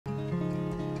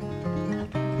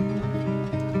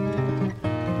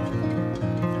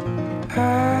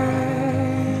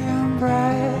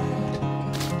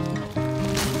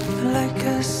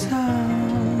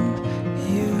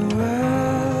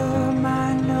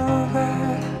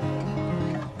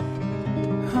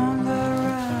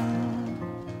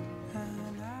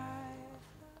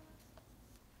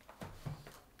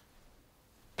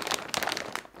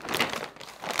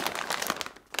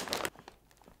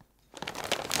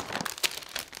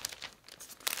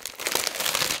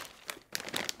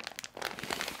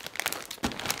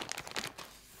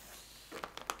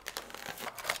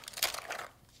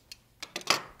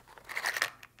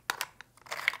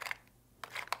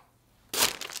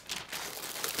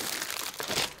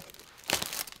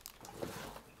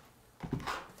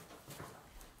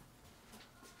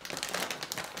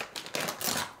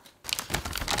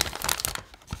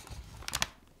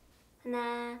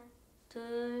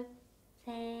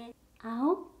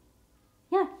아홉,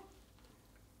 열.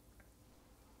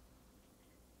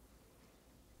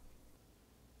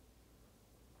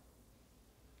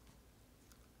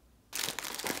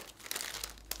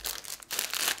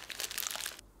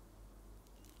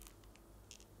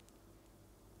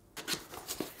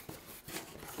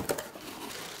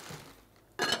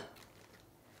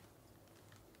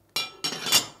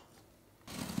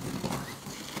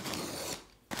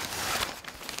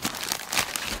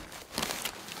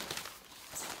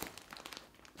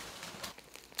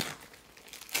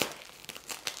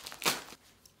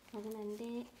 먹으면 안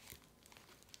돼.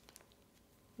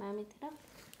 마음에 들어?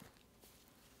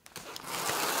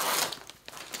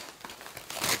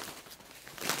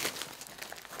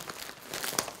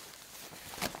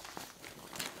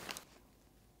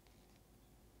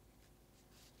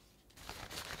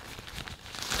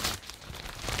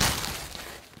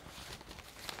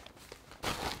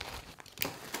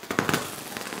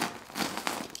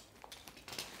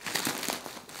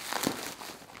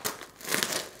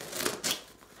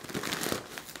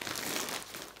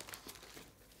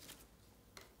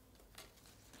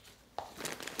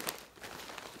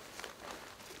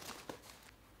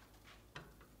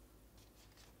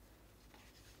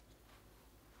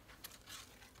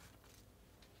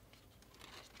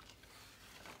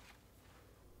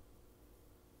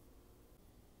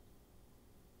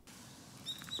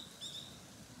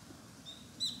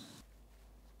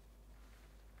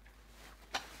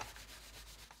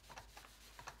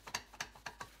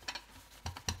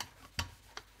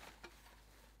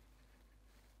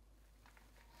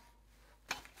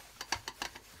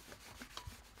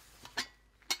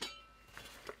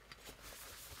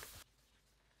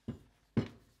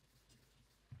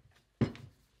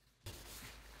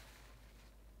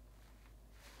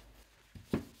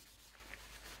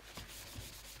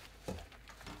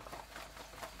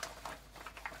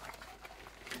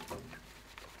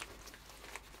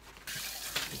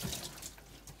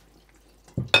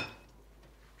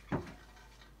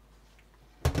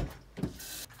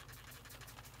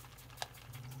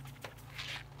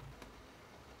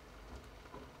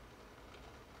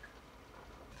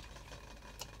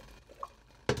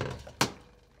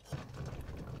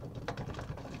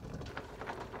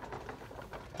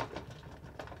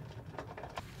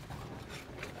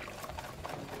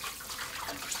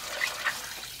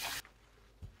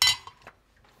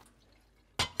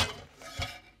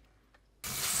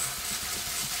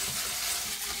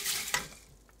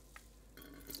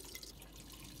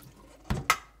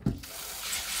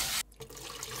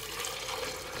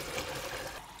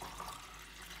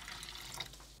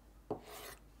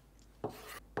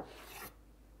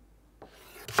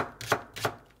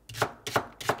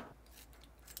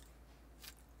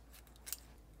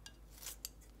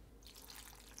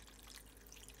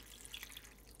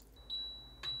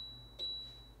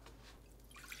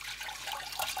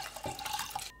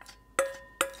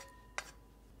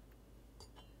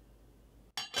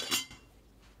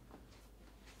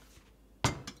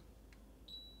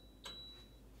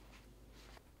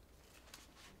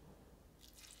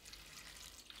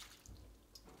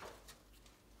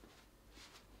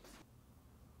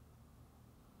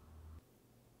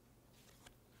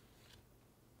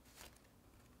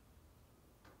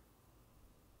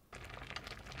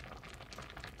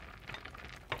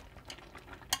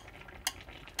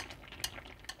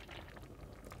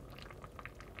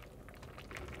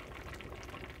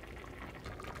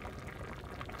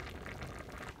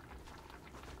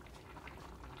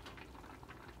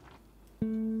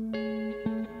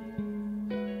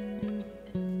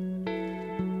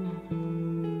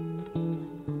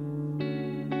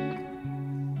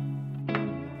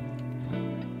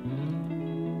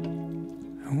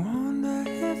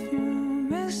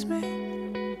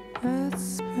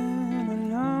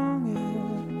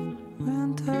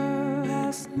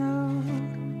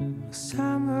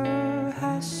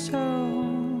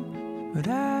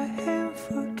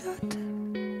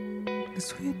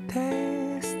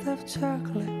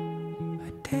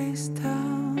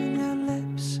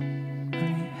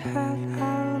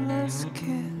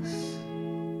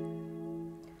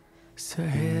 So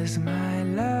here's my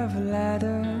love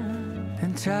letter,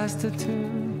 entrusted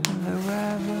to the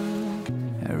river.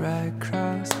 I ride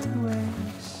across the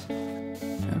waves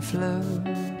and flow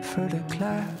through the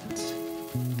clouds.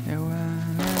 You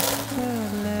want to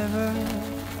deliver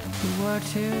what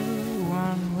you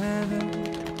want with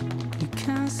it. You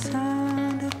can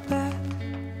send it back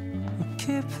or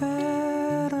keep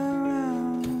it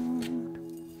around.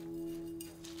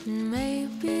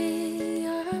 Maybe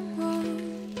I'm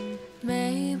wrong,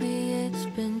 maybe it's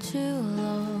been too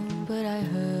long, but I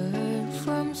heard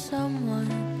from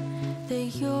someone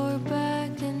that you're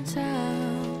back in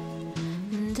town.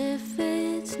 And if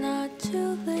it's not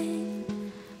too late,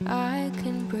 I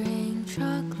can bring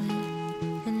chocolate.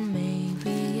 And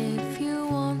maybe if you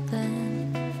want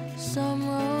them, some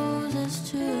roses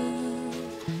too.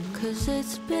 'Cause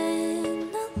it's been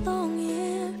a long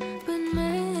year, but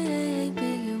maybe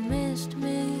you missed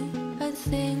me. I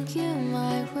think you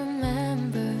might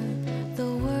remember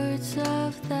the words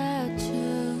of that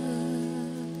tune.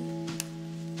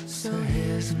 So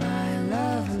here's my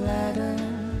love letter,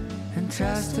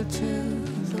 entrusted to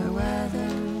the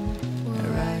weather.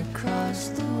 I cross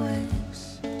the waves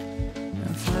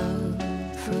and float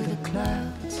through the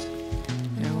clouds.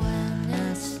 And when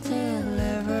it's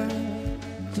delivered,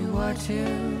 do what you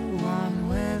want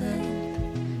with it.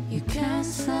 You can't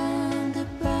send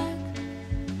it back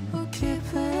or keep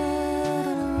it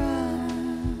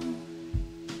around.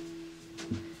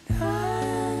 I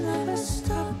never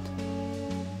stopped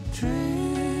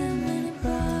dreaming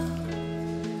about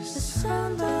the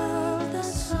sound of the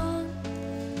song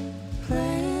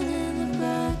playing in the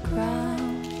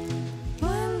background.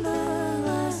 When the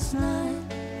last night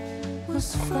was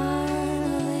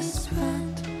finally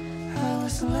spent, I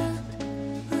was left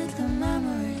with the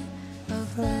memory of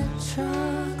that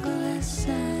chocolate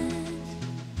scent.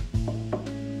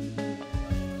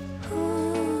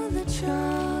 Ooh, the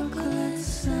chocolate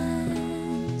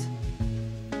scent.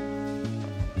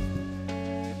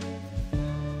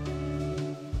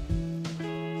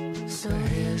 So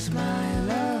here's my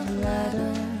love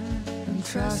letter,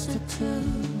 entrusted to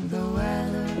the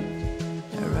weather.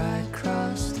 I ride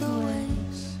across the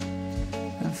waves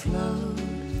and float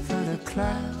through the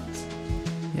clouds.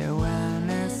 Yeah, when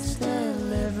it's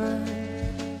delivered,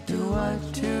 do what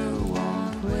you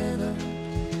want with it.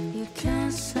 You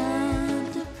can't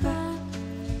send it back,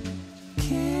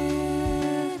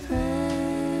 keep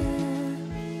it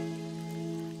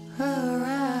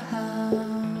around.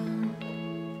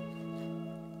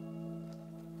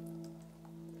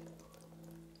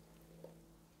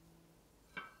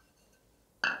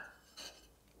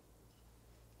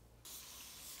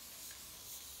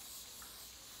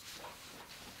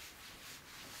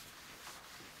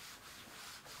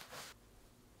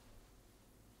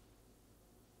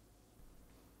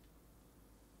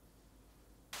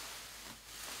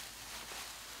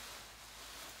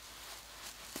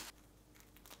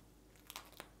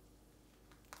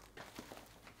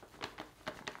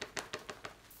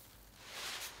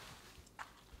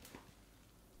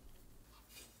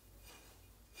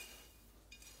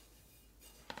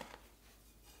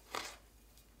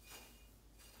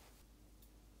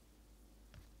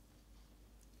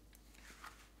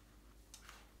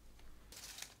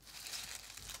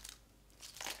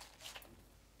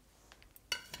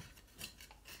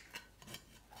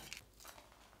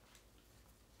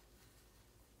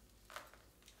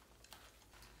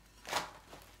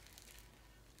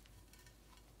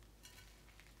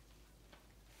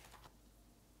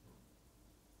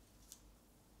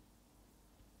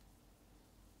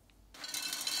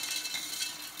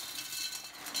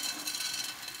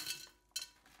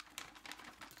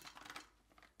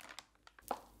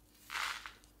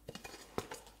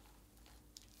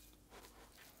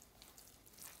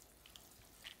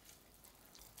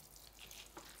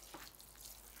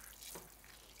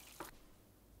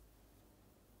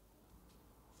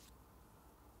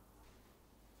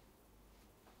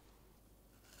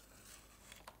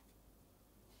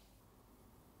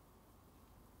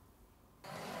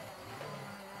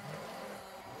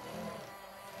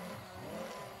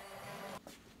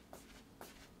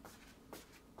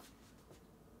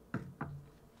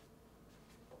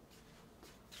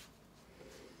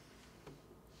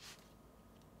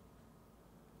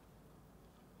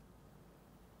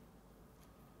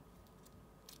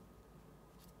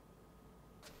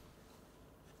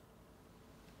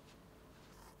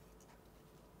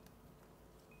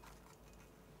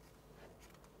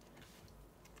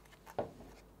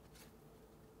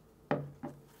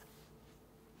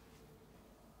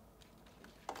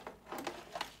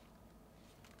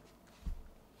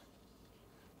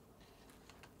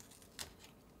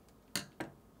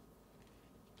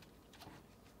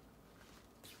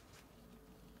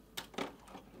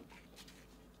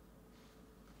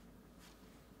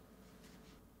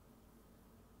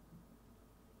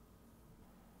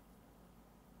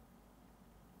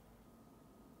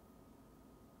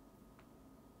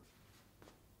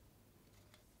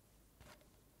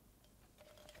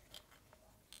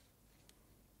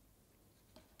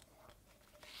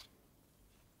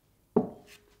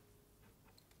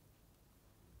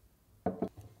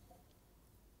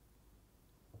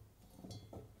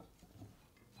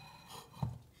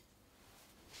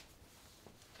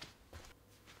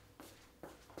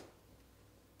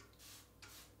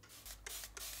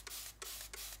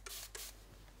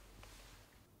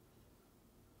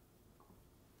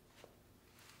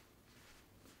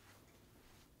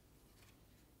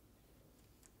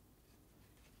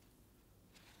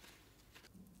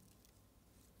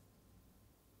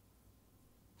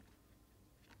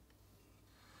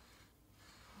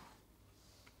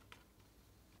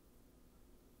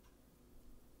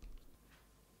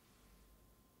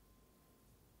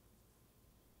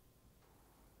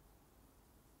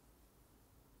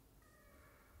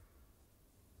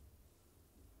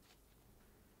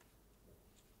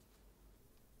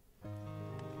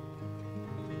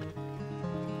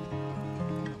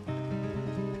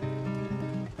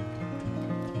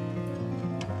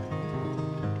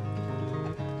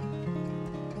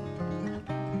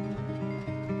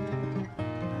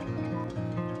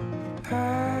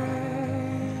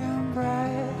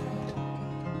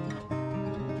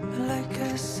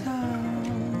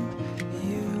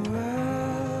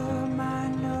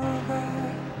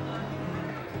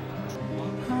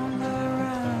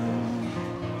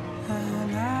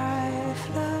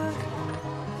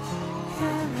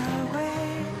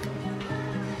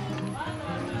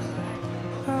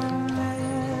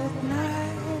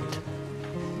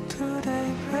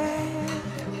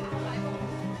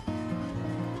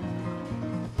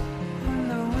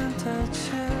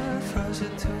 closer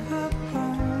to the bone.